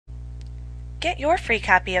Get your free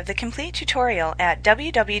copy of the complete tutorial at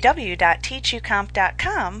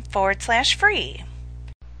www.teachucomp.com/free.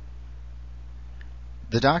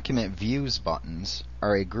 The Document Views buttons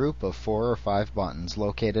are a group of 4 or 5 buttons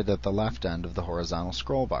located at the left end of the horizontal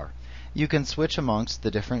scroll bar. You can switch amongst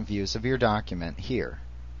the different views of your document here.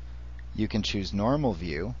 You can choose Normal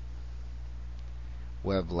View,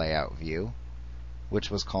 Web Layout View,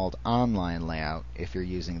 which was called Online Layout if you're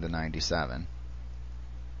using the 97.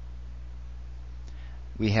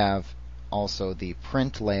 We have also the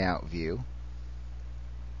Print Layout View,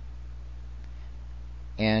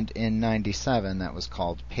 and in 97 that was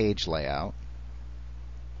called Page Layout.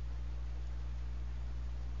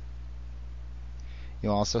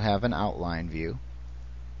 You also have an Outline View,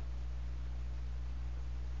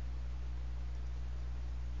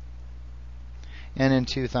 and in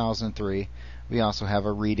 2003 we also have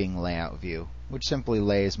a Reading Layout View, which simply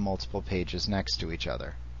lays multiple pages next to each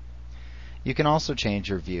other. You can also change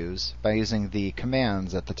your views by using the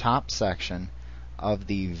commands at the top section of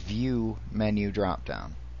the View menu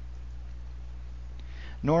drop-down.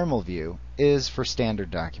 Normal View is for standard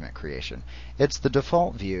document creation. It's the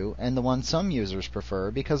default view and the one some users prefer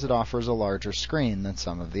because it offers a larger screen than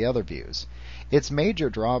some of the other views. Its major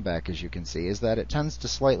drawback, as you can see, is that it tends to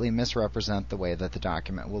slightly misrepresent the way that the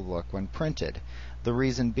document will look when printed. The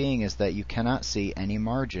reason being is that you cannot see any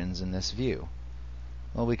margins in this view.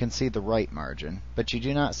 Well, we can see the right margin, but you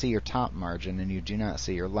do not see your top margin and you do not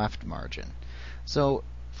see your left margin. So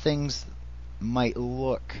things might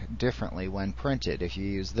look differently when printed if you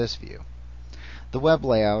use this view. The web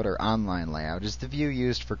layout or online layout is the view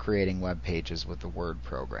used for creating web pages with the Word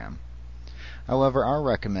program. However, our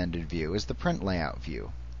recommended view is the print layout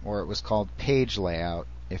view, or it was called page layout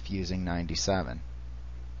if using 97.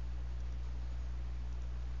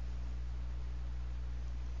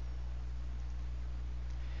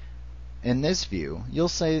 In this view, you'll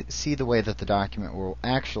see the way that the document will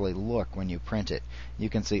actually look when you print it. You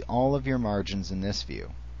can see all of your margins in this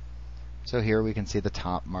view. So here we can see the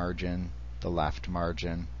top margin, the left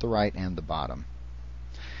margin, the right and the bottom.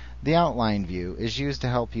 The outline view is used to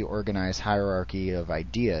help you organize hierarchy of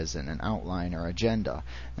ideas in an outline or agenda,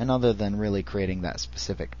 and other than really creating that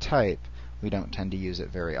specific type, we don't tend to use it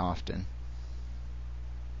very often.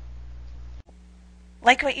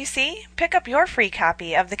 Like what you see? Pick up your free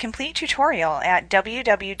copy of the complete tutorial at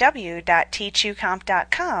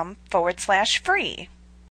www.teachucomp.com/free.